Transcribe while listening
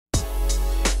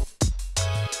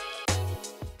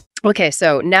Okay,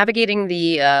 so navigating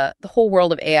the whole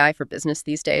world of AI for business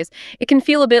these days, it can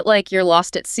feel a bit like you're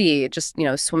lost at sea, just,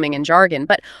 swimming in jargon.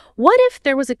 But what if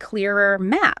there was a clearer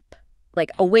map, like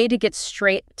a way to get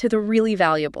straight to the really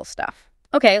valuable stuff?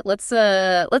 Okay, let's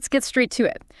get straight to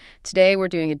it. Today we're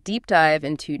doing a deep dive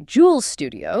into Joule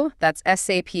Studio. That's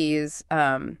SAP's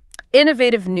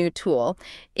innovative new tool.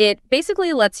 It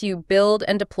basically lets you build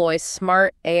and deploy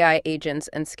smart AI agents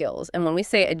and skills. And when we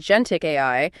say agentic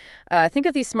AI, think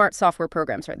of these smart software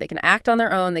programs, right? They can act on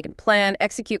their own, they can plan,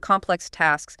 execute complex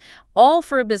tasks, all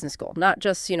for a business goal, not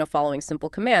just, following simple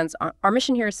commands. Our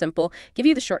mission here is simple: give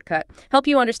you the shortcut, help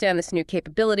you understand this new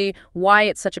capability, why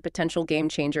it's such a potential game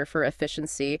changer for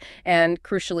efficiency, and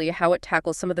crucially, how it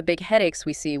tackles some of the big headaches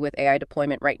we see with AI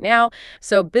deployment right now.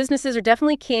 So businesses are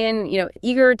definitely keen,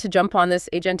 eager to jump on this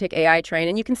agentic AI train,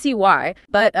 and you can see why.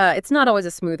 But it's not always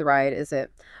a smooth ride, is it?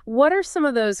 What are some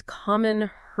of those common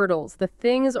hurdles, the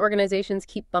things organizations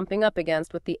keep bumping up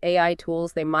against with the AI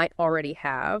tools they might already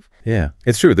have? Yeah,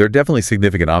 it's true. There are definitely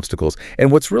significant obstacles.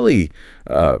 And what's really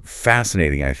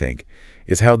fascinating, I think,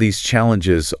 is how these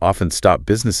challenges often stop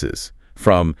businesses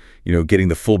from, getting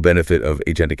the full benefit of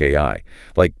agentic AI.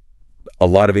 Like a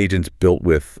lot of agents built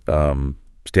with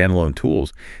standalone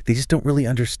tools, they just don't really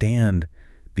understand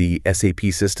the SAP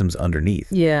systems underneath.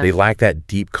 Yeah. They lack that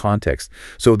deep context.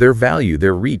 So their value,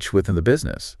 their reach within the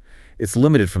business, it's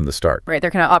limited from the start. Right, they're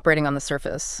kind of operating on the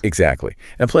surface. Exactly.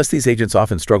 And plus, these agents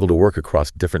often struggle to work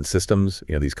across different systems,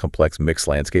 these complex mixed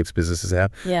landscapes businesses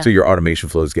have. Yeah. So your automation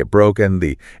flows get broken,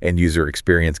 the end user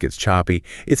experience gets choppy.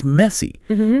 It's messy.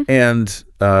 And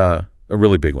a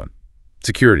really big one: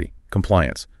 security,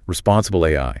 compliance, responsible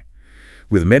AI.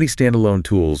 With many standalone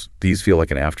tools, these feel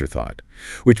like an afterthought,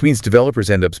 which means developers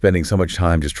end up spending so much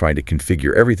time just trying to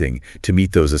configure everything to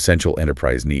meet those essential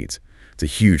enterprise needs. It's a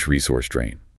huge resource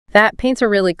drain. That paints a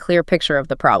really clear picture of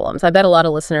the problems. I bet a lot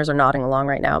of listeners are nodding along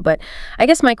right now. But I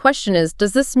guess my question is,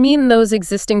 does this mean those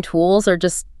existing tools are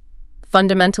just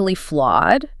fundamentally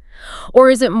flawed? Or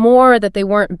is it more that they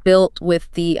weren't built with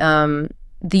the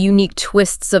unique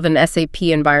twists of an SAP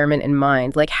environment in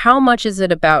mind? Like, how much is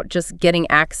it about just getting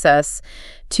access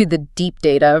to the deep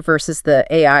data versus the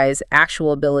AI's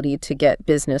actual ability to get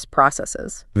business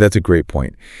processes? That's a great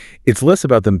point. It's less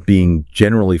about them being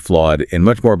generally flawed and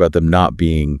much more about them not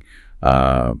being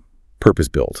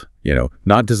purpose-built,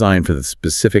 not designed for the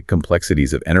specific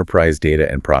complexities of enterprise data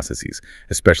and processes,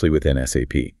 especially within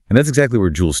SAP. And that's exactly where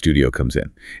Joule Studio comes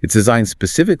in. It's designed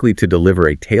specifically to deliver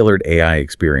a tailored AI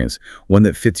experience, one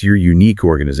that fits your unique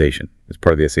organization. It's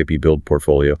part of the SAP Build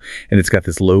portfolio, and it's got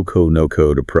this low-code,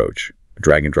 no-code approach.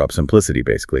 Drag and drop simplicity,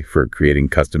 basically, for creating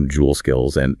custom Joule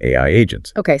skills and AI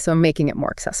agents. Okay, so making it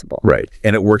more accessible. Right.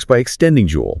 And it works by extending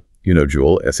Joule.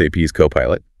 Joule, SAP's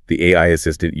Copilot, the AI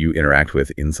assistant you interact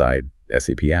with inside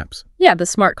SAP apps. Yeah, the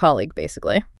smart colleague,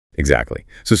 basically. Exactly.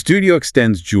 So Studio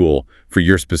extends Joule for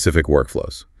your specific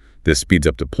workflows. This speeds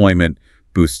up deployment,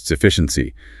 boosts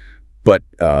efficiency. But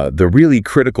the really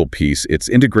critical piece, it's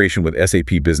integration with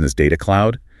SAP Business Data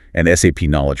Cloud and SAP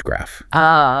Knowledge Graph.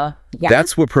 Yeah.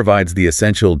 That's what provides the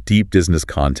essential deep business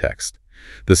context,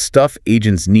 the stuff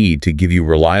agents need to give you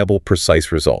reliable,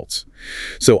 precise results.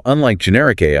 So unlike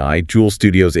generic AI, Joule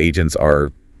Studio's agents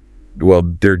are,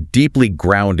 they're deeply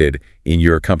grounded in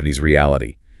your company's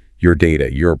reality, your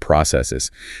data, your processes.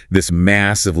 This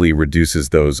massively reduces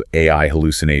those AI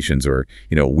hallucinations or,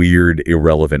 weird,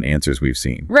 irrelevant answers we've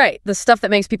seen. Right. The stuff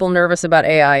that makes people nervous about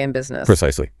AI in business.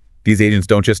 Precisely. These agents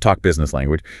don't just talk business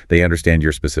language, they understand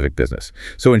your specific business.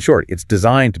 So in short, it's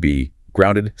designed to be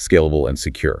grounded, scalable, and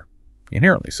secure.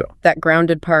 Inherently so. That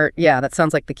grounded part, yeah, that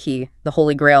sounds like the key, the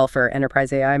holy grail for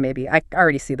enterprise AI, maybe. I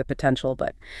already see the potential,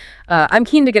 but I'm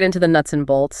keen to get into the nuts and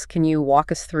bolts. Can you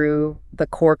walk us through the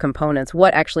core components?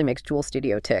 What actually makes Joule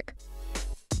Studio tick?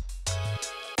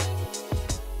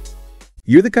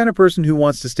 You're the kind of person who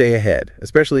wants to stay ahead,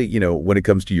 especially, when it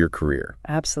comes to your career.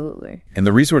 Absolutely. And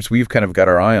the resource we've kind of got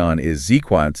our eye on is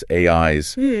Zequant AI's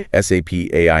SAP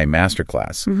AI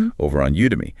Masterclass over on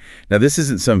Udemy. Now, this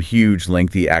isn't some huge,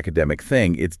 lengthy academic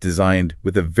thing. It's designed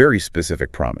with a very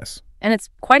specific promise. And it's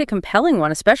quite a compelling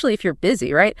one, especially if you're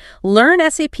busy, right? Learn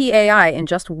SAP AI in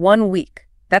just 1 week.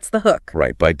 That's the hook.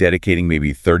 Right, by dedicating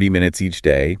maybe 30 minutes each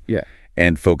day. Yeah.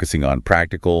 And focusing on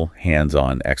practical,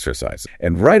 hands-on exercises.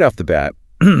 And right off the bat,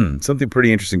 something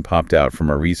pretty interesting popped out from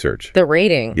our research. The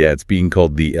rating. Yeah, it's being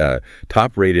called the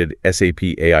top-rated SAP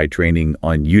AI training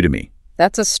on Udemy.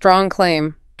 That's a strong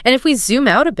claim. And if we zoom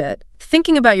out a bit,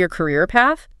 thinking about your career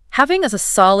path, having a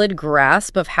solid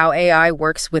grasp of how AI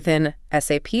works within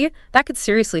SAP, that could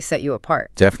seriously set you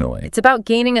apart. Definitely. It's about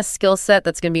gaining a skill set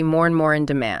that's going to be more and more in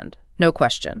demand. no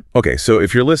question. Okay, so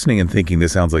if you're listening and thinking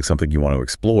this sounds like something you want to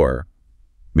explore,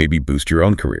 maybe boost your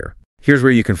own career. Here's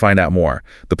where you can find out more.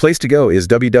 The place to go is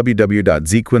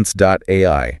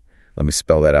www.zequance.ai. Let me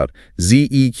spell that out.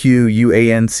 zequance.ai.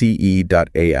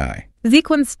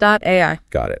 Zequance.ai.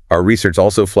 Got it. Our research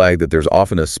also flagged that there's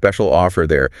often a special offer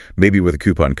there, maybe with a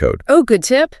coupon code. Oh, good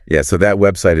tip. Yeah, so that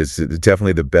website is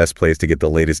definitely the best place to get the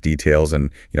latest details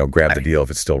and, grab the deal if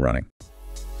it's still running.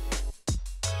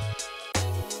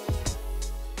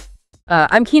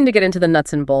 I'm keen to get into the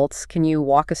nuts and bolts. Can you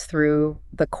walk us through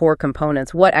the core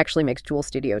components? What actually makes Joule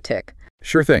Studio tick?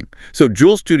 Sure thing. So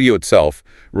Joule Studio itself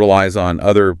relies on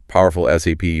other powerful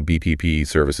SAP BPP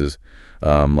services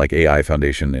like AI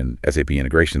Foundation and SAP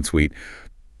Integration Suite.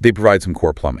 They provide some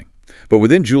core plumbing. But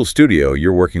within Joule Studio,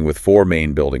 you're working with 4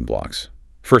 main building blocks.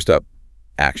 First up,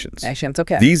 actions. Actions,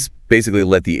 okay. These basically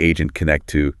let the agent connect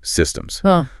to systems,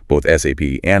 both SAP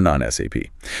and non-SAP.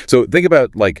 So think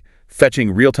about like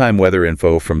fetching real-time weather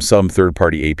info from some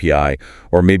third-party API,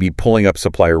 or maybe pulling up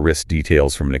supplier risk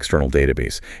details from an external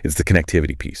database. It's the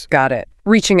connectivity piece. Got it.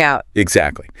 Reaching out.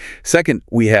 Exactly. Second,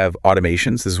 we have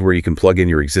automations. This is where you can plug in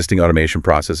your existing automation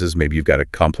processes. Maybe you've got a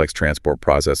complex transport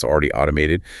process already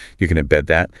automated. You can embed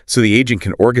that. So the agent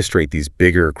can orchestrate these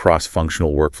bigger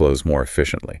cross-functional workflows more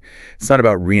efficiently. It's not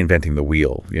about reinventing the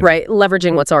wheel. Right.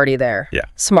 Leveraging what's already there. Yeah.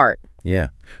 Smart. Yeah.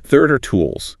 Third are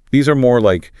tools. These are more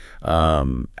like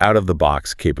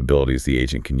out-of-the-box capabilities the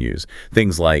agent can use.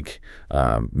 Things like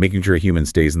making sure a human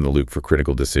stays in the loop for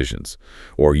critical decisions,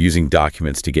 or using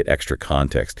documents to get extra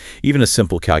context, even a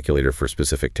simple calculator for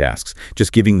specific tasks,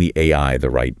 just giving the AI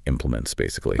the right implements,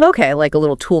 basically. Okay, like a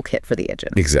little toolkit for the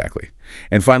agent. Exactly.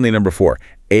 And finally, number 4,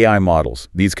 AI models.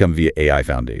 These come via AI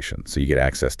Foundation, so you get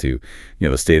access to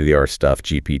the state-of-the-art stuff,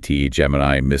 GPT,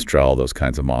 Gemini, Mistral, those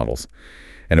kinds of models.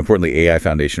 And importantly, AI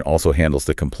Foundation also handles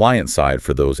the compliance side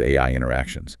for those AI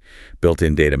interactions.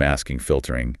 Built-in data masking,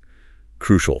 filtering,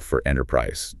 crucial for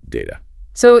enterprise data.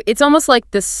 So it's almost like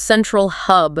this central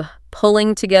hub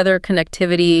pulling together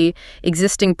connectivity,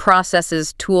 existing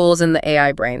processes, tools, and the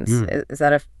AI brains. Is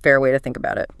that a fair way to think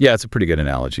about it? Yeah, it's a pretty good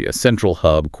analogy. A central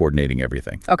hub coordinating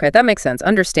everything. Okay, that makes sense.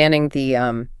 Understanding the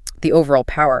overall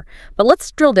power. But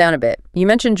let's drill down a bit. You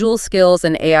mentioned Joule skills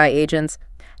and AI agents.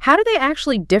 How do they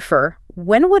actually differ?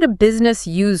 When would a business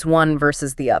use one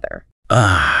versus the other?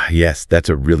 Yes, that's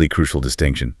a really crucial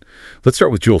distinction. Let's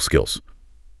start with Joule skills.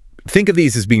 Think of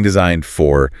these as being designed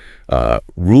for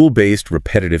rule-based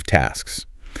repetitive tasks.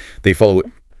 They follow a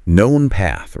known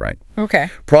path, right? Okay.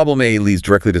 Problem A leads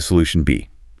directly to solution B.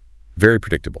 Very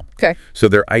predictable. Okay. So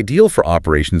they're ideal for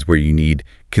operations where you need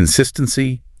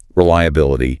consistency,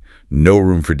 reliability, no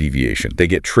room for deviation. They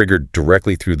get triggered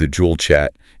directly through the Joule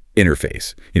chat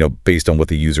interface, based on what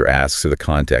the user asks or the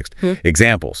context.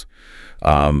 Examples,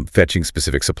 fetching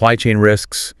specific supply chain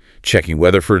risks, checking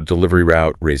weather for a delivery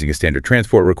route, raising a standard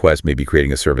transport request, maybe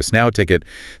creating a ServiceNow ticket,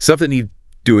 stuff that needs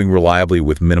doing reliably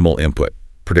with minimal input,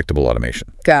 predictable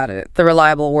automation. Got it. The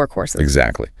reliable workhorses.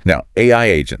 Exactly. Now, AI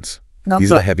agents.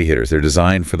 These are the heavy hitters. They're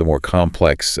designed for the more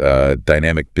complex,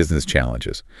 dynamic business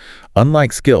challenges.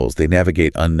 Unlike skills, they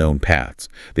navigate unknown paths.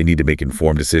 They need to make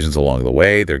informed decisions along the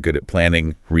way. They're good at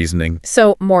planning, reasoning.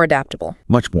 So more adaptable.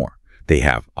 Much more. They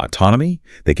have autonomy.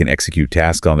 They can execute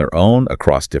tasks on their own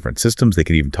across different systems. They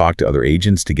can even talk to other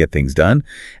agents to get things done.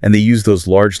 And they use those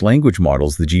large language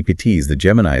models, the GPTs, the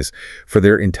Geminis, for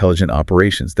their intelligent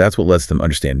operations. That's what lets them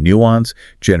understand nuance,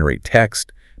 generate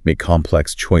text, make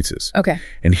complex choices. Okay.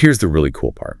 And here's the really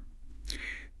cool part.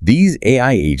 These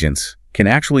AI agents can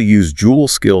actually use Joule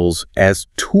skills as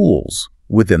tools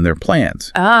within their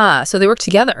plans. So they work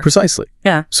together. Precisely.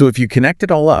 Yeah. So if you connect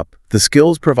it all up, the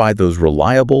skills provide those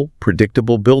reliable,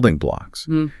 predictable building blocks.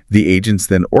 The agents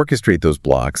then orchestrate those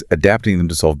blocks, adapting them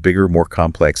to solve bigger, more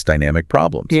complex, dynamic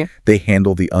problems. Yeah. They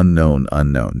handle the unknown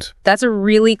unknowns. That's a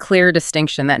really clear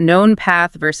distinction. That known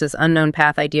path versus unknown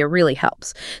path idea really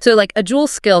helps. So like a Joule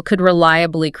skill could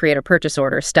reliably create a purchase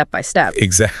order step by step.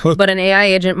 Exactly. But an AI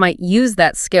agent might use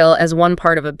that skill as one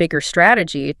part of a bigger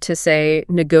strategy to, say,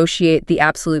 negotiate the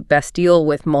absolute best deal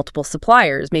with multiple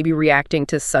suppliers, maybe reacting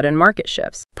to sudden market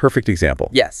shifts. Perfect example.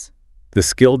 Yes. The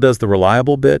skill does the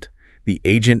reliable bit. The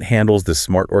agent handles the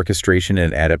smart orchestration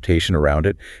and adaptation around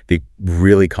it. They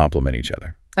really complement each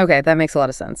other. Okay, that makes a lot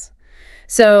of sense.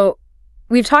 So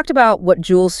we've talked about what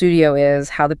Joule Studio is,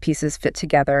 how the pieces fit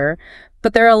together,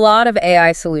 but there are a lot of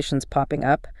AI solutions popping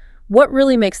up. What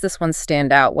really makes this one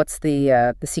stand out? What's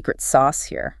the secret sauce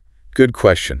here? Good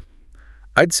question.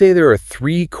 I'd say there are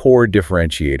 3 core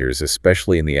differentiators,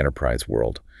 especially in the enterprise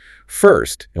world.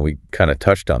 First, and we kind of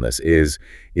touched on this, is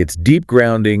its deep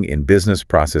grounding in business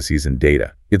processes and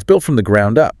data. It's built from the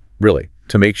ground up, really,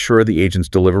 to make sure the agents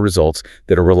deliver results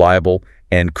that are reliable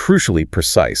and crucially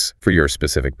precise for your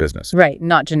specific business. Right,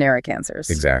 not generic answers.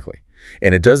 Exactly.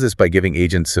 And it does this by giving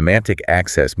agents semantic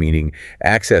access, meaning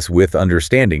access with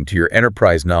understanding to your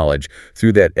enterprise knowledge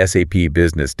through that SAP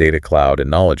Business Data Cloud and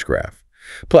Knowledge Graph.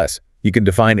 Plus, you can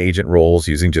define agent roles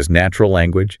using just natural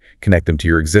language, connect them to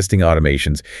your existing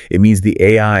automations. It means the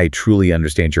AI truly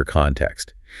understands your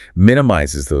context,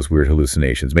 minimizes those weird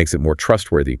hallucinations, makes it more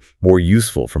trustworthy, more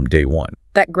useful from day one.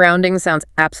 That grounding sounds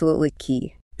absolutely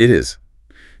key. It is.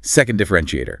 Second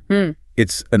differentiator.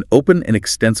 It's an open and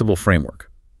extensible framework.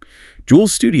 Joule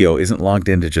Studio isn't logged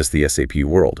into just the SAP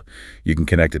world. You can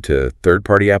connect it to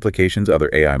third-party applications, other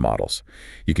AI models.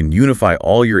 You can unify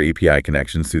all your API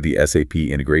connections through the SAP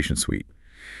integration suite.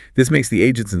 This makes the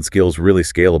agents and skills really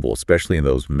scalable, especially in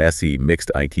those messy,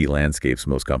 mixed IT landscapes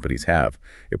most companies have.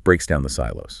 It breaks down the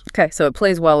silos. Okay, so it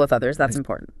plays well with others. That's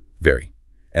important. Very.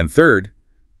 And third,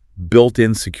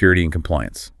 built-in security and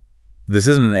compliance. This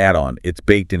isn't an add-on. It's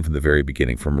baked in from the very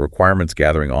beginning, from requirements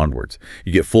gathering onwards.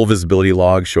 You get full visibility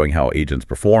logs showing how agents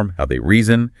perform, how they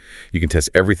reason. You can test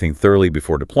everything thoroughly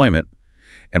before deployment.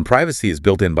 And privacy is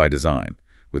built in by design,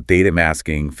 with data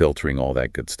masking, filtering, all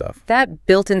that good stuff. That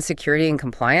built-in security and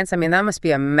compliance, I mean, that must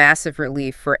be a massive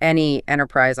relief for any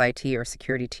enterprise IT or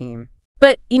security team.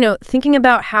 But, thinking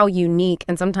about how unique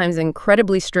and sometimes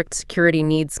incredibly strict security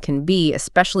needs can be,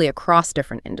 especially across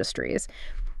different industries,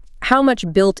 how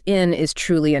much built-in is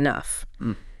truly enough?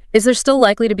 Is there still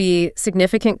likely to be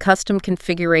significant custom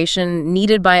configuration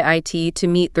needed by IT to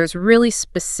meet those really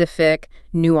specific,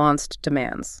 nuanced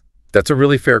demands? That's a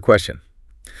really fair question.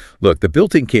 Look, the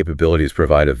built-in capabilities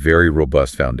provide a very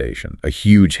robust foundation, a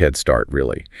huge head start,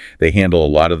 really. They handle a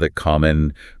lot of the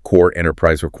common core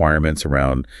enterprise requirements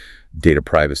around data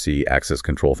privacy, access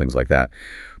control, things like that.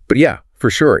 But yeah, for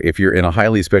sure, if you're in a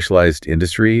highly specialized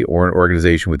industry or an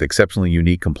organization with exceptionally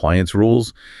unique compliance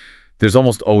rules, there's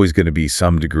almost always going to be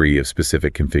some degree of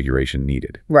specific configuration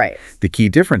needed. Right. The key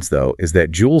difference, though, is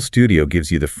that Joule Studio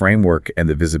gives you the framework and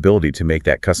the visibility to make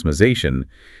that customization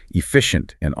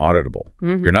efficient and auditable.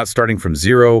 You're not starting from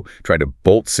zero, trying to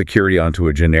bolt security onto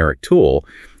a generic tool.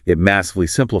 It massively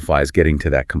simplifies getting to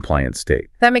that compliant state.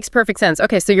 That makes perfect sense.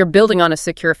 Okay, so you're building on a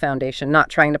secure foundation, not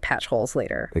trying to patch holes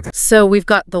later. Exactly. So we've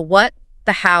got the what,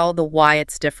 the how, the why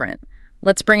it's different.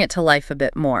 Let's bring it to life a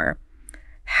bit more.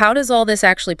 How does all this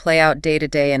actually play out day to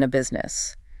day in a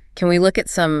business? Can we look at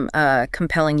some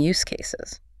compelling use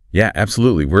cases? Yeah,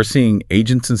 absolutely. We're seeing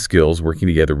agents and skills working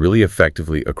together really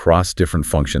effectively across different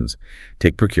functions.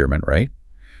 Take procurement, right?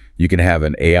 You can have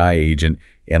an AI agent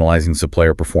analyzing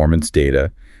supplier performance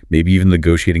data, maybe even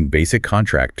negotiating basic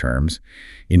contract terms,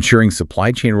 ensuring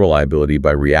supply chain reliability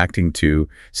by reacting to,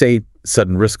 say,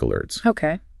 sudden risk alerts.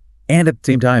 Okay. And at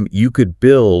the same time, you could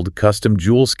build custom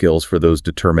Joule skills for those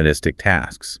deterministic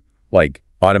tasks, like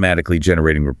automatically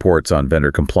generating reports on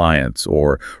vendor compliance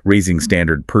or raising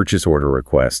standard purchase order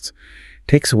requests.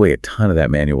 Takes away a ton of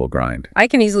that manual grind. I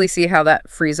can easily see how that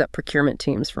frees up procurement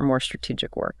teams for more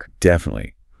strategic work.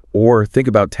 Definitely. Or think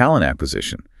about talent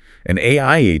acquisition. An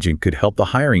AI agent could help the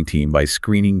hiring team by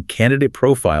screening candidate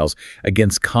profiles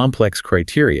against complex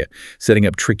criteria, setting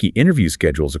up tricky interview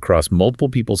schedules across multiple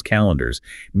people's calendars,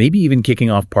 maybe even kicking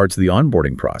off parts of the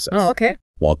onboarding process. Oh, okay.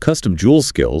 While custom Joule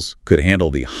skills could handle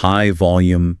the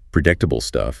high-volume, predictable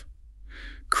stuff,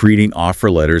 creating offer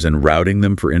letters and routing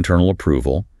them for internal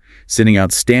approval, sending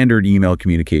out standard email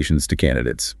communications to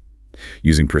candidates,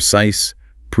 using precise,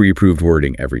 pre-approved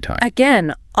wording every time.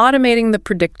 Again, automating the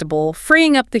predictable,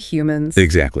 freeing up the humans.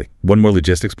 Exactly. One more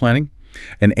logistics planning.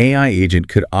 An AI agent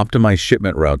could optimize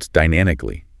shipment routes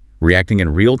dynamically, reacting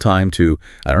in real time to,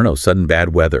 sudden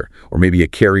bad weather, or maybe a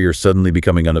carrier suddenly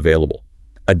becoming unavailable,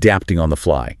 adapting on the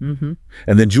fly. And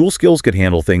then Joule skills could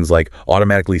handle things like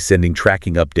automatically sending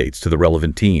tracking updates to the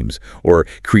relevant teams, or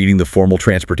creating the formal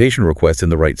transportation requests in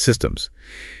the right systems.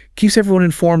 Keeps everyone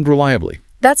informed reliably.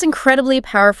 That's incredibly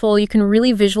powerful. You can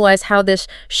really visualize how this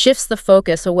shifts the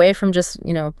focus away from just,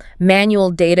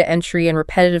 manual data entry and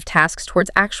repetitive tasks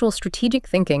towards actual strategic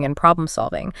thinking and problem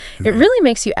solving. It really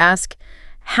makes you ask,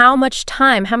 how much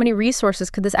time, how many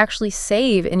resources could this actually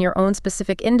save in your own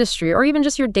specific industry or even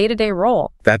just your day-to-day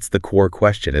role? That's the core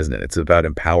question, isn't it? It's about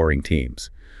empowering teams,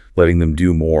 letting them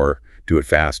do more, do it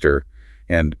faster,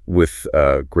 and with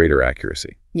greater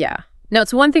accuracy. Yeah. Now,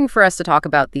 it's one thing for us to talk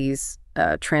about these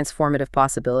transformative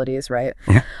possibilities, right?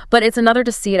 Yeah. But it's another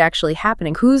to see it actually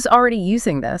happening. Who's already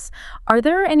using this? Are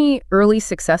there any early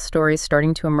success stories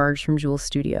starting to emerge from Joule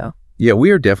Studio? Yeah,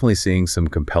 we are definitely seeing some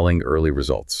compelling early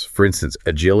results. For instance,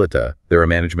 Agilita, they're a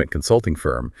management consulting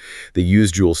firm. They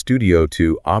use Joule Studio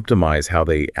to optimize how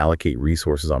they allocate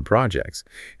resources on projects,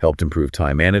 helped improve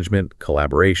time management,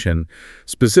 collaboration.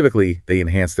 Specifically, they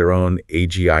enhanced their own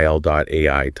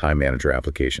AGIL.ai time manager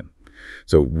application.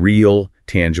 So real,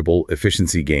 tangible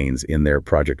efficiency gains in their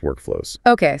project workflows.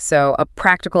 Okay, so a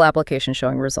practical application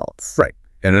showing results. Right.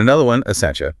 And another one,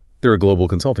 Accenture. They're a global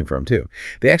consulting firm, too.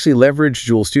 They actually leverage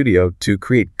Joule Studio to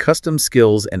create custom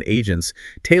skills and agents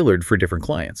tailored for different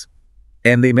clients.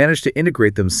 And they managed to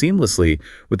integrate them seamlessly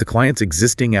with the client's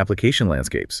existing application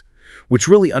landscapes, which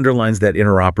really underlines that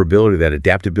interoperability, that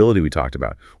adaptability we talked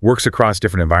about, works across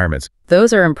different environments.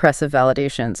 Those are impressive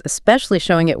validations, especially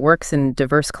showing it works in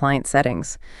diverse client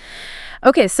settings.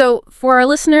 Okay, so for our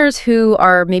listeners who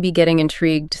are maybe getting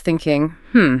intrigued, thinking,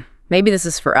 maybe this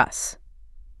is for us.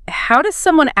 How does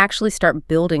someone actually start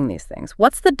building these things?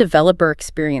 What's the developer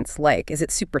experience like? Is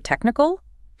it super technical?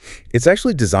 It's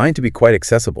actually designed to be quite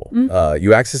accessible.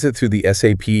 You access it through the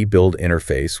SAP Build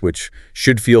interface, which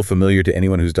should feel familiar to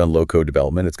anyone who's done low-code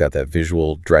development. It's got that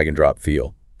visual drag-and-drop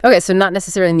feel. Okay, so not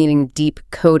necessarily needing deep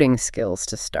coding skills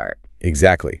to start.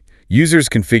 Exactly. Users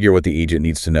configure what the agent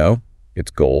needs to know,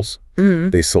 its goals.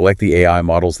 They select the AI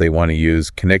models they want to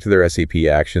use, connect to their SAP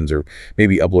actions, or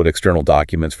maybe upload external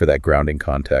documents for that grounding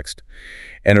context.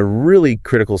 And a really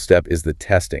critical step is the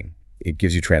testing. It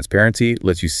gives you transparency,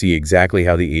 lets you see exactly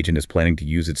how the agent is planning to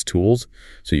use its tools,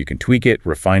 so you can tweak it,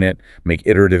 refine it, make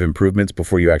iterative improvements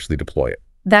before you actually deploy it.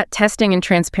 That testing and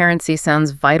transparency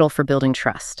sounds vital for building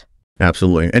trust.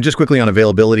 Absolutely. And just quickly on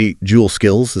availability, Joule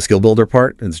Skills, the skill builder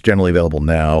part, is generally available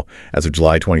now as of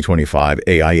July 2025.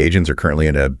 AI agents are currently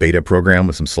in a beta program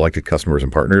with some selected customers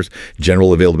and partners.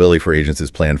 General availability for agents is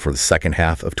planned for the second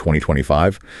half of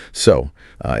 2025. So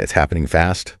it's happening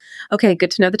fast. Okay,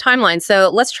 good to know the timeline. So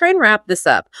let's try and wrap this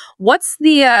up. What's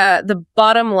the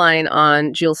bottom line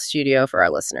on Joule Studio for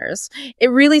our listeners? It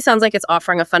really sounds like it's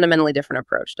offering a fundamentally different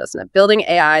approach, doesn't it? Building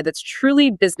AI that's truly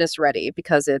business ready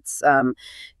because it's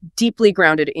deeply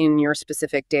grounded in your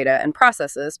specific data and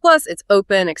processes. Plus, it's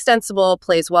open, extensible,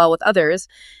 plays well with others,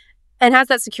 and has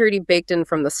that security baked in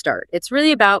from the start. It's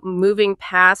really about moving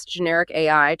past generic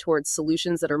AI towards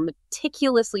solutions that are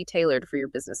meticulously tailored for your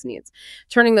business needs,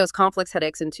 turning those complex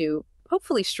headaches into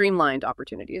hopefully streamlined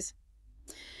opportunities.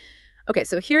 Okay,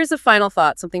 so here's a final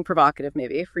thought, something provocative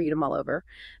maybe for you to mull over.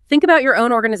 Think about your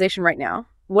own organization right now.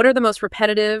 What are the most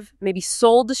repetitive, maybe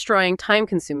soul-destroying,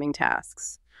 time-consuming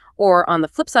tasks? Or on the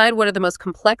flip side, what are the most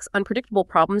complex, unpredictable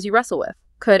problems you wrestle with?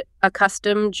 Could a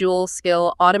custom Joule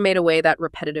skill automate away that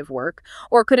repetitive work?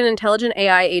 Or could an intelligent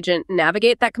AI agent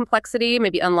navigate that complexity,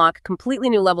 maybe unlock completely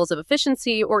new levels of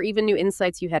efficiency or even new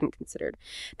insights you hadn't considered?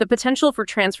 The potential for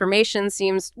transformation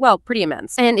seems, well, pretty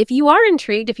immense. And if you are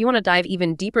intrigued, if you want to dive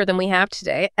even deeper than we have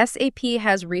today, SAP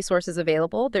has resources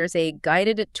available. There's a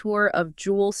guided tour of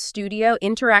Joule Studio,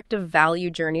 interactive value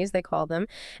journeys, they call them,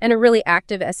 and a really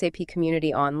active SAP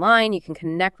community online. You can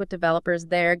connect with developers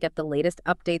there, get the latest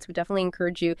updates. We definitely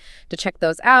encourage you to check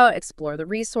those out, explore the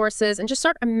resources, and just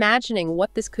start imagining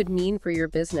what this could mean for your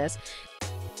business.